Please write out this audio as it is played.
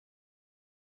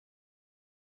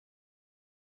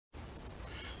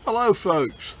Hello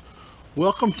folks,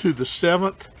 welcome to the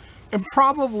 7th and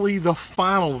probably the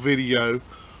final video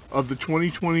of the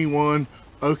 2021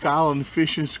 Oak Island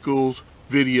Fishing Schools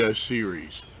video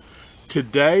series.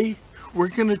 Today we're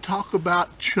going to talk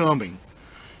about chumming.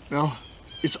 Now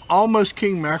it's almost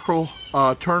king mackerel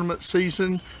tournament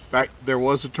season. In fact, there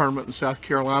was a tournament in South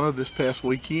Carolina this past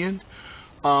weekend,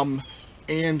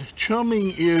 and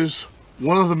chumming is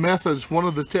one of the methods, one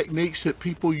of the techniques that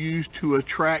people use to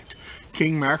attract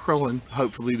king mackerel, and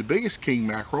hopefully the biggest king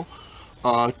mackerel,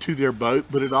 to their boat,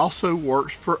 but it also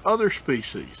works for other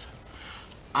species.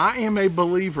 I am a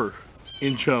believer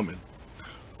in chumming.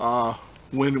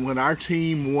 When our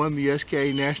team won the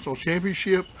SKA National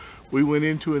Championship, we went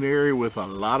into an area with a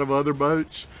lot of other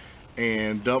boats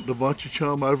and dumped a bunch of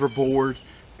chum overboard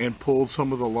and pulled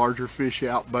some of the larger fish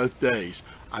out both days.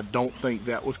 I don't think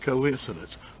that was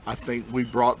coincidence. I think we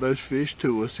brought those fish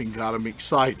to us and got them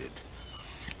excited.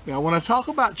 Now, when I talk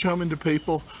about chumming to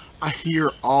people, I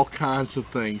hear all kinds of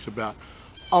things about,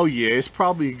 oh yeah, it's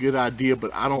probably a good idea,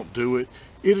 but I don't do it.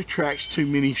 It attracts too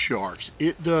many sharks.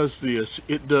 It does this,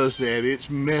 it does that, it's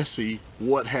messy,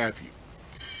 what have you.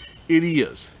 It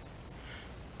is.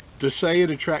 To say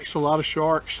it attracts a lot of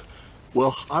sharks,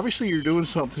 well, obviously you're doing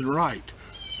something right.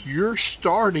 You're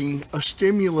starting a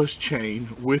stimulus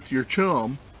chain with your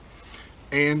chum,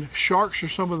 and sharks are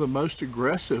some of the most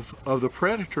aggressive of the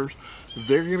predators.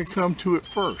 They're going to come to it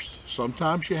first.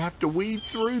 Sometimes you have to weed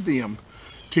through them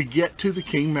to get to the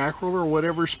king mackerel or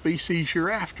whatever species you're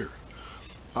after.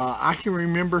 I can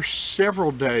remember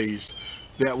several days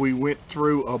that we went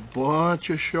through a bunch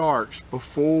of sharks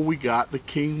before we got the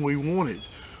king we wanted.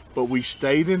 But we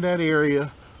stayed in that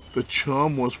area, the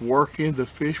chum was working, the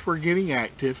fish were getting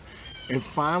active, and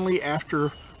finally,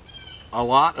 after a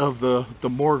lot of the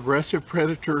more aggressive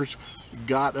predators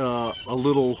got a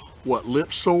little,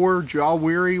 lip sore, jaw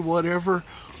weary, whatever,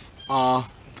 the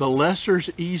lessers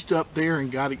eased up there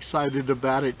and got excited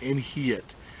about it and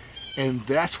hit. And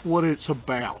that's what it's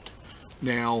about.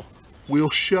 Now, we'll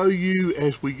show you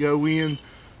as we go in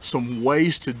some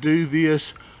ways to do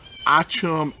this. I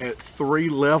chum at 3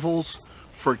 levels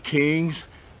for kings,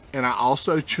 and I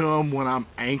also chum when I'm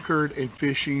anchored and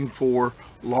fishing for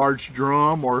large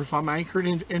drum, or if I'm anchored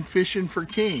and fishing for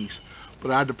kings.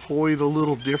 But I deploy it a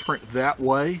little different that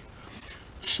way.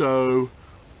 So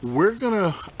I'm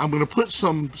gonna put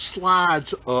some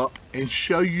slides up and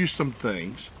show you some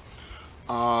things.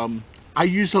 I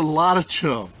use a lot of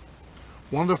chum.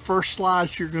 One of the first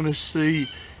slides you're gonna see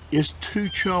is 2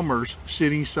 chummers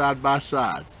sitting side by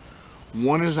side.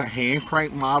 One is a hand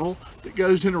crank model that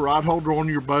goes in a rod holder on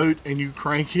your boat and you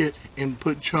crank it and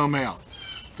put chum out.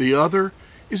 The other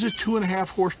is a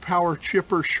 2.5 horsepower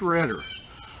chipper shredder.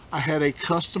 I had a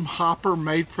custom hopper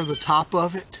made for the top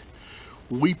of it.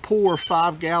 We pour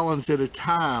 5 gallons at a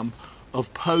time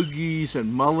of pogies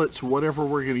and mullets, whatever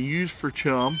we're going to use for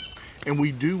chum. And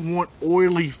we do want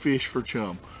oily fish for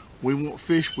chum. We want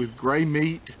fish with gray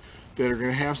meat that are going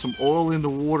to have some oil in the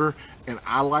water, and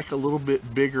I like a little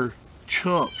bit bigger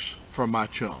chunks from my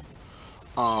chum.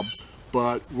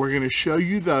 But we're going to show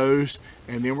you those,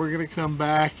 and then we're going to come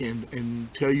back and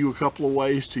tell you a couple of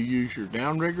ways to use your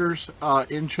downriggers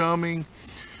in chumming,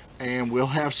 and we'll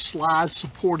have slides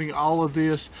supporting all of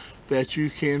this that you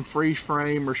can freeze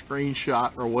frame or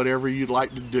screenshot or whatever you'd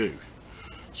like to do.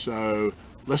 So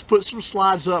let's put some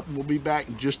slides up and we'll be back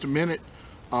in just a minute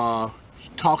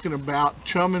talking about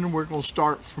chumming. We're going to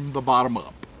start from the bottom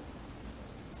up.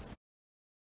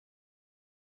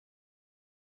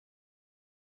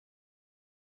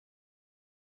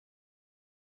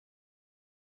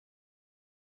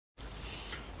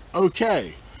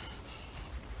 Okay,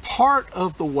 part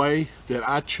of the way that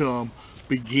I chum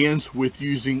begins with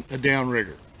using a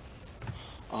downrigger.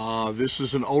 This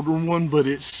is an older one, but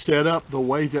it's set up the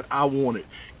way that I want it.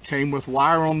 Came with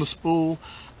wire on the spool.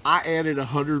 I added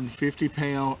 150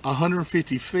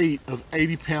 feet of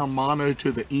 80-pound mono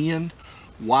to the end,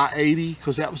 Y80,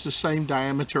 because that was the same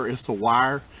diameter as the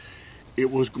wire.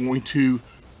 It was going to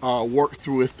work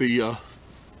through with the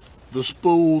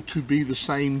spool to be the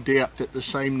same depth at the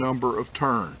same number of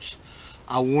turns.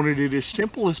 I wanted it as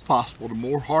simple as possible. The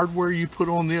more hardware you put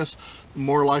on this, the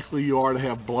more likely you are to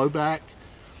have blowback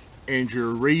and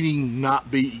your reading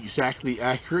not be exactly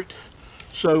accurate.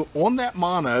 So on that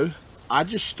mono, I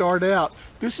just start out,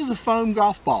 this is a foam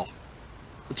golf ball.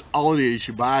 That's all it is.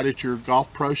 You buy it at your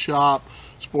golf pro shop,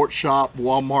 sports shop,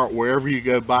 Walmart, wherever you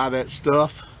go buy that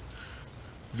stuff.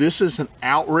 This is an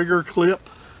outrigger clip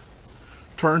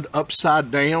turned upside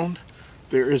down.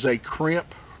 There is a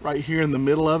crimp right here in the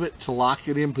middle of it to lock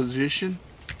it in position.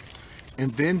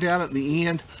 And then down at the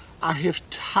end, I have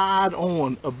tied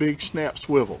on a big snap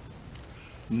swivel.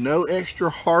 No extra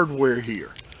hardware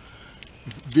here.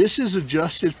 This is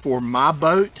adjusted for my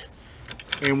boat,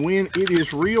 and when it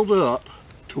is reeled up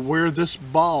to where this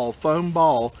ball, foam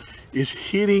ball, is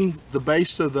hitting the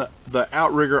base of the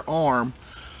outrigger arm,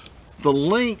 the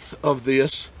length of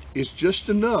this is just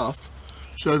enough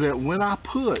so that when I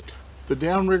put the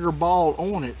downrigger ball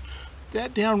on it,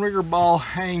 that downrigger ball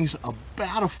hangs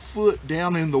about a foot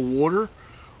down in the water.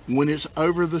 When it's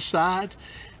over the side,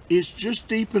 it's just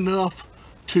deep enough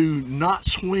to not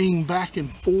swing back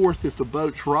and forth if the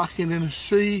boat's rocking in a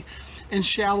sea, and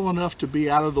shallow enough to be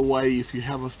out of the way if you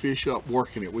have a fish up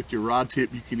working it. With your rod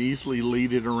tip, you can easily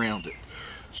lead it around it.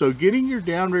 So getting your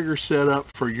downrigger set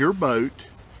up for your boat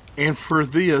and for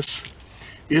this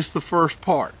is the first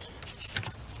part.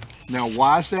 Now,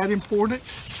 why is that important?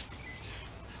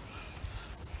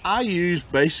 I use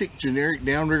basic generic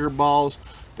downrigger balls.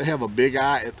 They have a big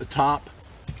eye at the top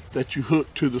that you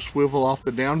hook to the swivel off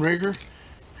the downrigger.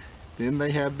 Then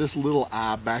they have this little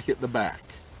eye back at the back.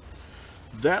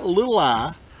 That little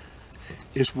eye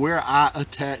is where I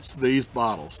attach these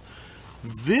bottles.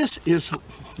 This is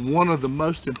one of the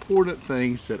most important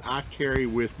things that I carry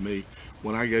with me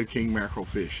when I go king mackerel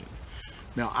fishing.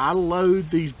 Now, I load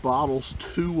these bottles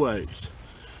two ways.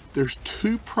 There's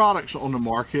two products on the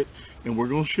market, and we're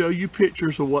going to show you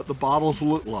pictures of what the bottles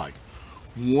look like.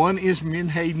 One is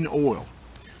menhaden oil.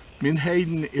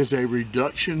 Menhaden is a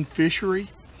reduction fishery,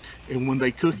 and when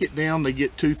they cook it down, they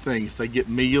get two things. They get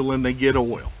meal and they get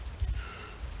oil.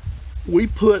 We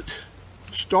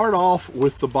start off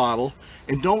with the bottle,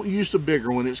 and don't use the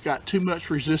bigger one. It's got too much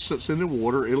resistance in the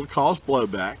water. It'll cause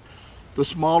blowback. The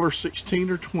smaller 16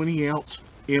 or 20 ounce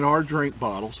in our drink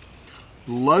bottles.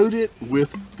 Load it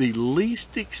with the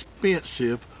least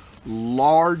expensive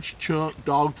large chunk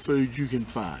dog food you can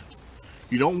find.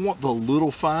 You don't want the little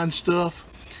fine stuff.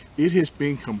 It has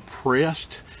been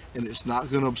compressed and it's not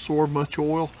going to absorb much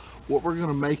oil. What we're going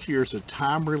to make here is a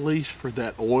time release for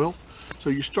that oil. So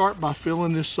you start by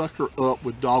filling this sucker up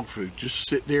with dog food. Just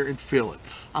sit there and fill it.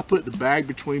 I put the bag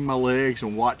between my legs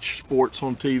and watch sports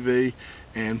on TV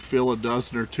and fill a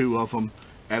dozen or two of them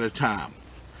at a time.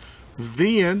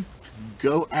 Then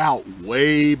go out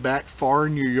way back far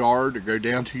in your yard or go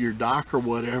down to your dock or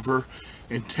whatever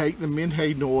and take the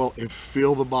menhaden oil and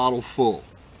fill the bottle full.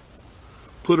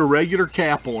 Put a regular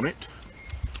cap on it.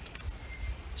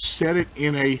 Set it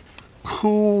in a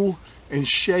cool and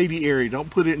shady area. Don't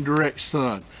put it in direct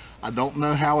sun. I don't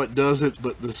know how it does it,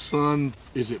 but the sun,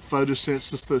 is it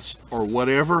photosynthesis or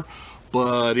whatever,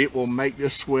 but it will make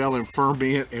this swell and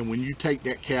ferment, and when you take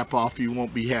that cap off, you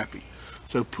won't be happy.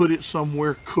 So put it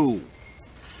somewhere cool.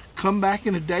 Come back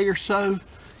in a day or so,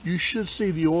 you should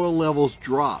see the oil levels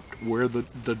dropped where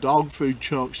the dog food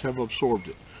chunks have absorbed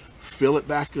it. Fill it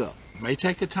back up. It may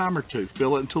take a time or two.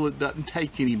 Fill it until it doesn't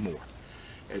take anymore.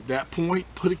 At that point,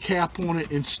 put a cap on it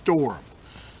and store them.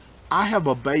 I have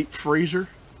a bait freezer,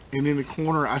 and in the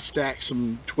corner I stack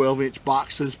some 12-inch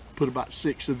boxes, put about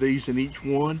 6 of these in each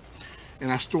one,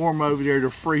 and I store them over there to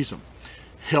freeze them.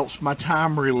 Helps my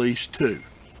time release too.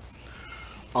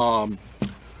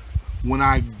 When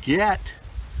I get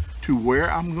to where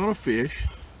I'm going to fish,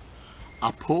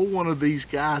 I pull one of these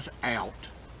guys out.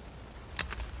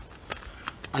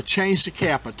 I change the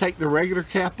cap. I take the regular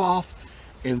cap off,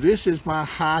 and this is my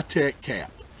high-tech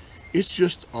cap. It's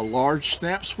just a large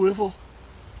snap swivel,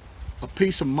 a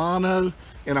piece of mono,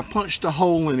 and I punched a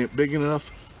hole in it big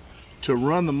enough to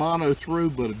run the mono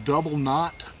through, but a double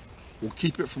knot will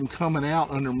keep it from coming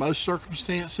out under most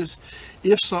circumstances.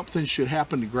 If something should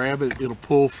happen to grab it, it'll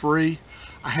pull free.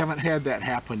 I haven't had that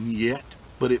happen yet,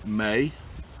 but it may.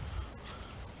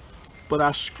 But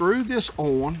I screw this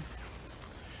on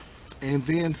and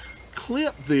then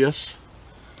clip this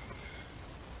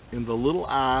in the little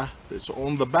eye that's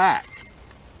on the back.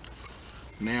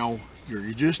 Now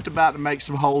you're just about to make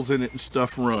some holes in it and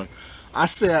stuff run. I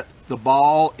set the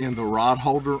ball and the rod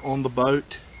holder on the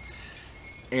boat,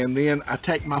 and then I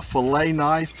take my fillet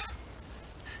knife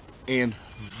and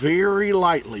very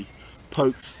lightly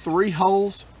poke 3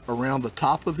 holes around the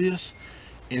top of this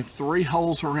and 3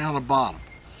 holes around the bottom.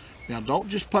 Now don't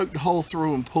just poke the hole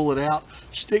through and pull it out.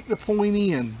 Stick the point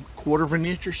in 1/4 of an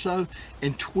inch or so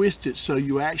and twist it so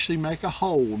you actually make a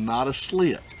hole, not a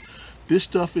slit. This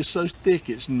stuff is so thick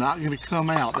it's not going to come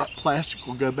out. That plastic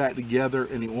will go back together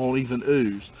and it won't even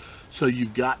ooze. So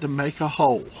you've got to make a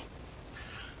hole.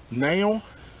 Now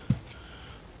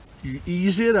you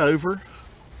ease it over,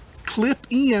 clip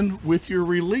in with your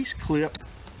release clip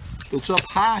that's up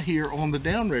high here on the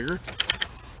downrigger.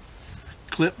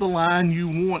 Clip the line you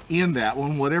want in that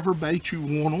one, whatever bait you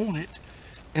want on it,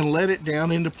 and let it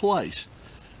down into place.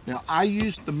 Now I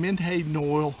use the menhaden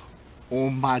oil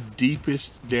on my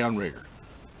deepest downrigger.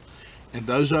 And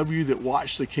those of you that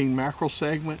watch the king mackerel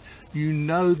segment, you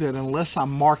know that unless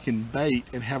I'm marking bait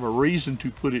and have a reason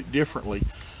to put it differently,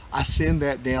 I send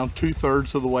that down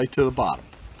 2/3 of the way to the bottom.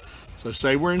 So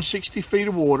say we're in 60 feet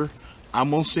of water,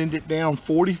 I'm going to send it down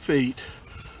 40 feet.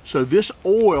 So this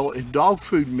oil and dog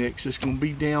food mix is going to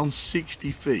be down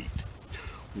 60 feet.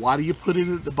 Why do you put it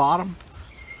at the bottom?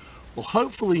 Well,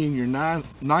 hopefully in your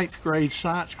ninth grade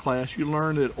science class, you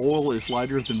learn that oil is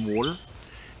lighter than water,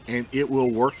 and it will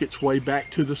work its way back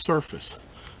to the surface.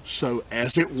 So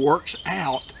as it works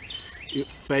out, it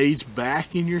fades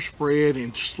back in your spread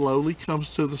and slowly comes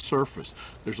to the surface.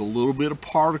 There's a little bit of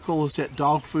particle as that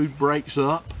dog food breaks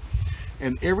up.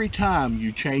 And every time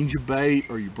you change your bait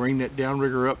or you bring that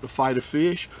downrigger up to fight a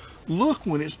fish, look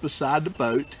when it's beside the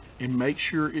boat and make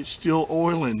sure it's still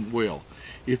oiling well.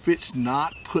 If it's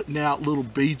not putting out little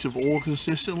beads of oil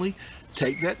consistently,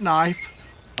 take that knife,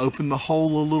 open the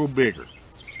hole a little bigger.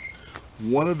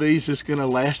 One of these is going to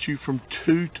last you from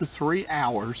 2 to 3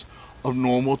 hours of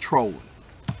normal trolling.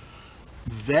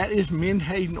 That is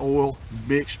menhaden oil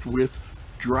mixed with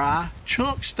dry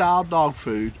chunk style dog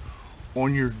food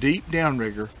on your deep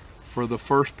downrigger for the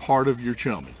first part of your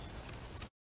chumming.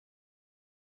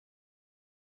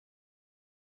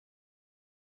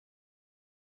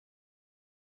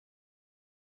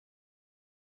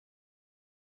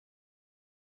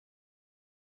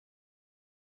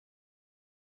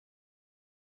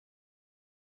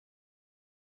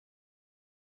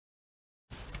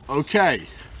 Okay,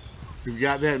 we've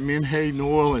got that menhaden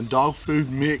oil and dog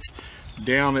food mix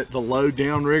down at the low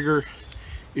downrigger.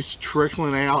 It's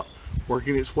trickling out,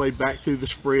 working its way back through the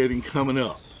spread and coming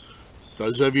up.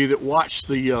 Those of you that watch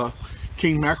the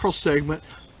king mackerel segment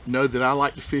know that I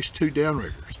like to fish 2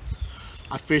 downriggers.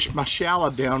 I fish my shallow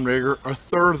downrigger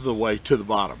 1/3 of the way to the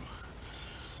bottom.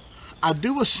 I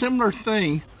do a similar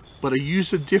thing, but I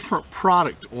use a different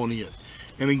product on it.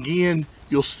 And again,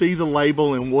 you'll see the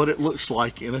label and what it looks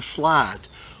like in a slide.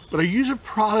 But I use a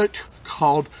product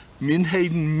called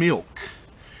menhaden milk.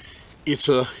 It's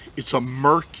a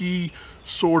murky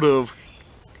sort of,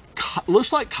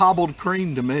 looks like cobbled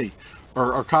cream to me,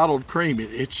 or coddled cream.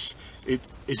 It's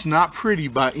not pretty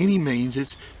by any means.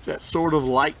 It's that sort of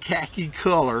light khaki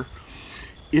color.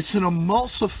 It's an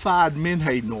emulsified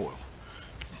menhaden oil.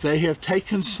 They have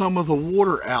taken some of the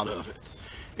water out of it.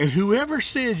 And whoever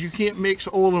said you can't mix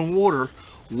oil and water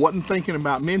wasn't thinking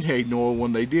about menhaden oil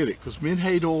when they did it, because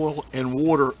menhaden oil and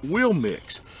water will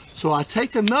mix. So I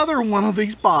take another one of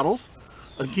these bottles,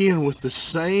 again with the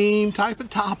same type of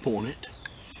top on it,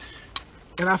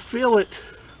 and I fill it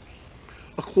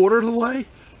 1/4 of the way,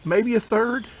 maybe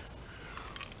 1/3,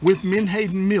 with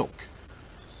menhaden milk.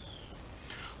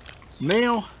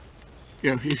 Now,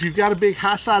 if you've got a big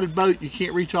high-sided boat, you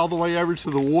can't reach all the way over to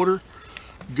the water,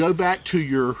 go back to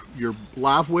your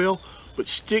live well, but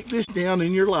stick this down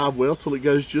in your live well till it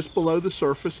goes just below the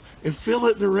surface and fill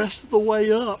it the rest of the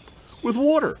way up with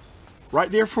water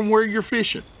right there from where you're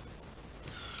fishing.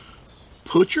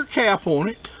 Put your cap on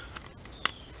it,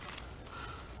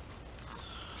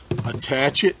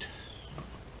 attach it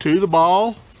to the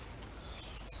ball.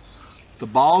 The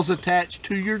ball's attached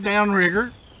to your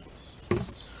downrigger.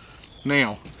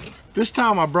 Now, this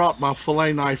time I brought my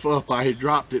fillet knife up. I had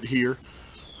dropped it here,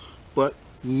 but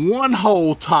one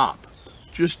hole top,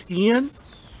 just in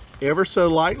ever so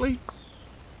lightly,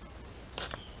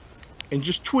 and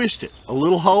just twist it, a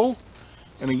little hole,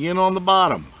 and again on the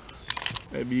bottom.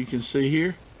 Maybe you can see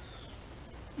here,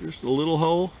 just a little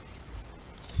hole,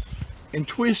 and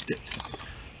twist it.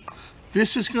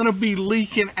 This is going to be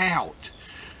leaking out.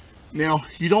 Now,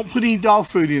 you don't put any dog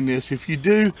food in this. If you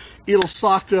do, it'll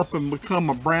sock up and become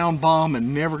a brown bomb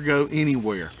and never go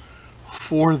anywhere.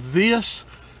 For this,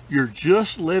 you're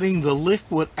just letting the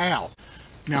liquid out.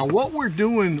 Now, what we're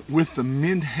doing with the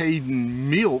menhaden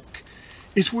milk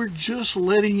is we're just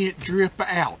letting it drip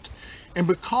out. And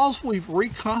because we've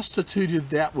reconstituted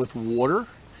that with water,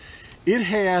 it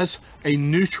has a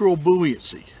neutral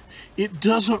buoyancy. It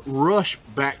doesn't rush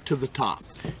back to the top.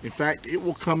 In fact, it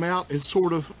will come out and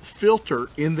sort of filter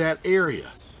in that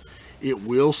area. It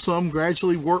will some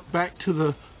gradually work back to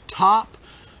the top.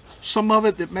 Some of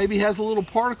it that maybe has a little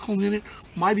particle in it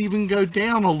might even go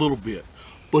down a little bit.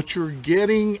 But you're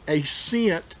getting a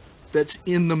scent that's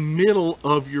in the middle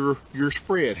of your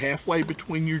spread, halfway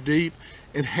between your deep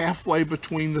and halfway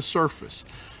between the surface.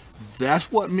 That's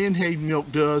what menhaden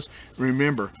milk does.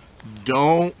 Remember,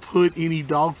 don't put any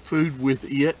dog food with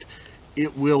it.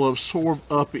 It will absorb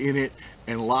up in it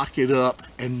and lock it up,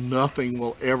 and nothing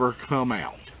will ever come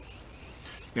out.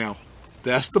 Now,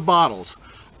 That's the bottles.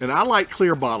 And I like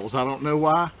clear bottles. I don't know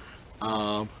why.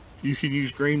 You can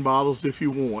use green bottles if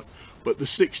you want. But the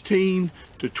 16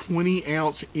 to 20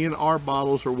 ounce NR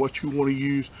bottles are what you want to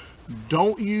use.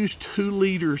 Don't use 2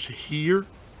 liters here.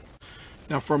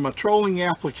 Now for my trolling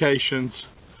applications,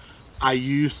 I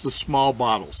use the small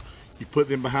bottles. You put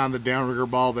them behind the downrigger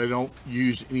ball. They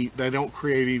don't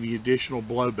create any additional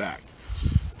blowback.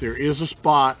 There is a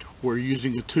spot where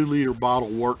using a 2 liter bottle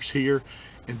works here,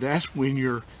 and that's when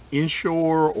you're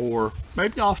inshore or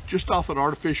maybe just off an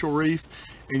artificial reef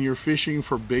and you're fishing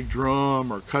for big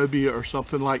drum or cobia or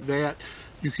something like that.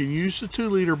 You can use the 2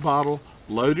 liter bottle,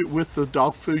 load it with the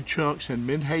dog food chunks and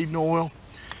menhaden oil,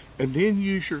 and then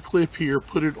use your clip here,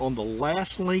 put it on the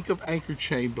last link of anchor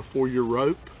chain before your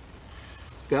rope.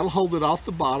 That'll hold it off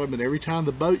the bottom, and every time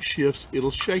the boat shifts,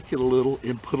 it'll shake it a little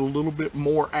and put a little bit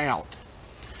more out.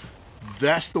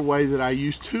 That's the way that I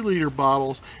use 2 liter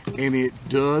bottles, and it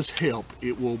does help.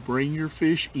 It will bring your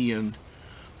fish in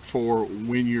for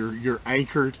when you're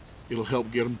anchored. It'll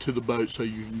help get them to the boat so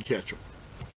you can catch them.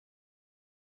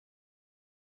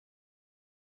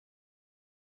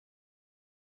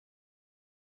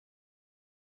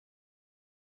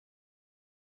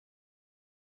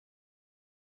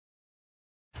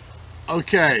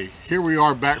 Okay, here we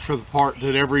are back for the part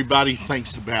that everybody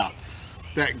thinks about.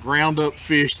 That ground up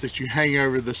fish that you hang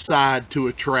over the side to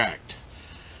attract.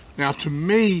 Now to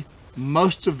me,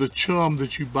 most of the chum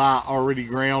that you buy already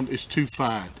ground is too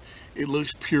fine. It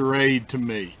looks pureed to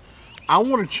me. I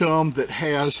want a chum that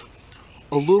has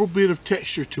a little bit of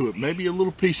texture to it, maybe a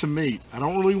little piece of meat. I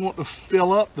don't really want to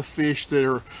fill up the fish that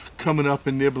are coming up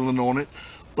and nibbling on it,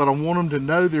 but I want them to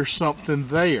know there's something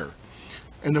there.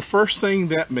 And the first thing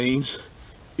that means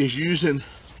is using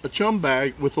a chum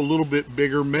bag with a little bit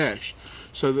bigger mesh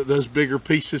so that those bigger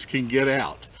pieces can get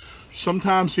out.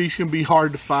 Sometimes these can be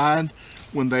hard to find.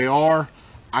 When they are,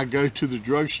 I go to the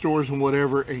drugstores and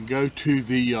whatever and go to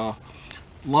the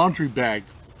laundry bag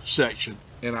section,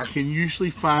 and I can usually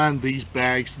find these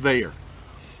bags there.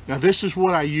 Now this is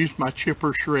what I use my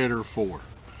chipper shredder for.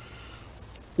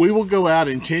 We will go out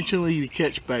intentionally to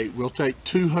catch bait. We'll take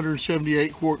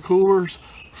 278 quart coolers,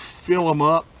 fill them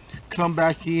up, come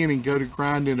back in and go to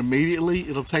grinding immediately.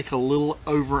 It'll take a little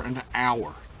over an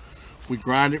hour. We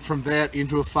grind it from that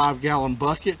into a 5-gallon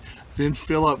bucket, then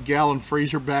fill up gallon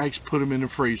freezer bags, put them in the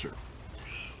freezer.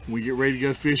 When we get ready to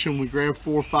go fishing, we grab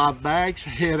 4 or 5 bags,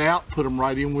 head out, put them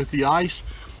right in with the ice.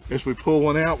 As we pull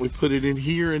one out, we put it in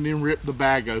here and then rip the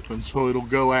bag open so it'll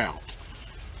go out.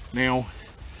 Now,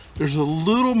 there's a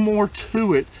little more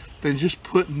to it than just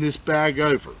putting this bag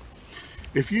over.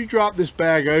 If you drop this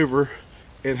bag over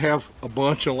and have a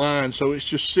bunch of lines so it's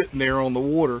just sitting there on the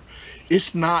water,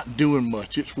 it's not doing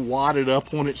much. It's wadded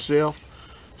up on itself.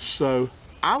 So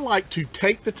I like to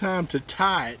take the time to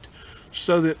tie it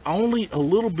so that only a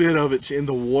little bit of it's in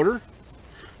the water.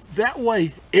 That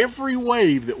way every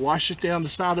wave that washes down the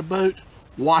side of the boat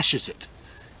washes it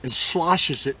and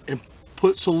sloshes it and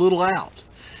puts a little out.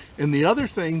 And the other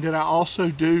thing that I also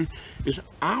do is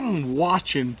I'm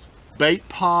watching bait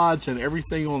pods and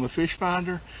everything on the fish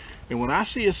finder, and when I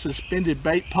see a suspended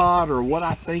bait pod or what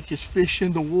I think is fish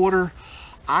in the water,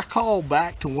 I call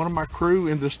back to one of my crew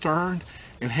in the stern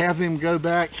and have them go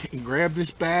back and grab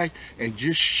this bag and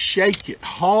just shake it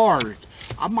hard.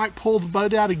 I might pull the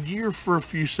boat out of gear for a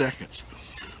few seconds,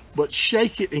 but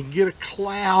shake it and get a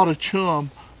cloud of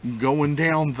chum going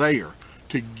down there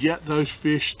to get those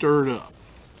fish stirred up.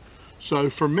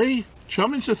 So for me,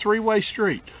 chumming's a 3-way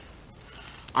street.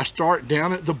 I start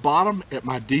down at the bottom at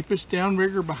my deepest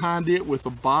downrigger behind it with a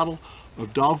bottle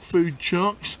of dog food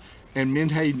chunks and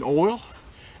menhaden oil.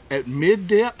 At mid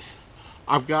depth,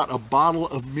 I've got a bottle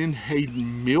of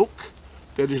menhaden milk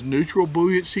that is neutral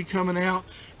buoyancy coming out.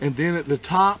 And then at the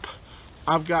top,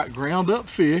 I've got ground up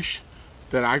fish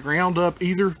that I ground up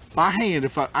either by hand.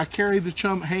 If I carry the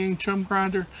hand chum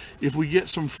grinder, if we get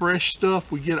some fresh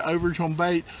stuff, we get overage on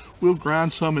bait, we'll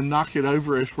grind some and knock it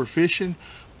over as we're fishing.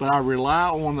 But I rely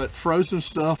on that frozen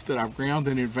stuff that I've ground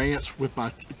in advance with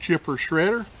my chipper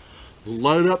shredder,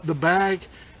 load up the bag,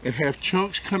 and have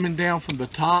chunks coming down from the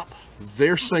top.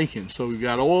 They're sinking. So we've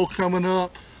got oil coming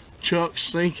up, chunks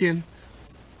sinking,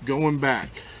 going back.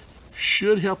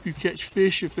 Should help you catch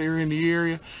fish if they're in the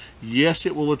area. Yes,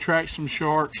 it will attract some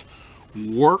sharks.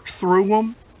 Work through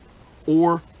them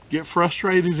or get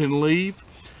frustrated and leave.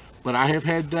 But I have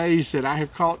had days that I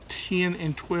have caught 10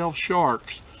 and 12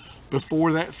 sharks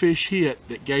before that fish hit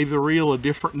that gave the reel a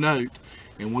different note,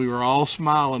 and we were all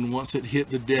smiling once it hit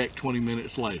the deck 20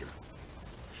 minutes later.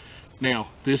 Now,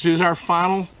 this is our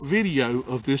final video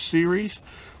of this series.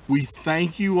 We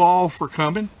thank you all for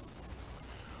coming.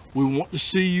 We want to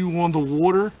see you on the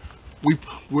water.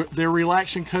 They're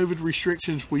relaxing COVID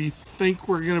restrictions. We think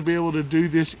we're going to be able to do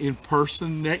this in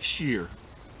person next year.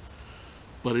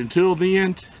 But until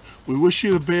then, we wish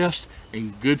you the best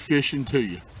and good fishing to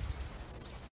you.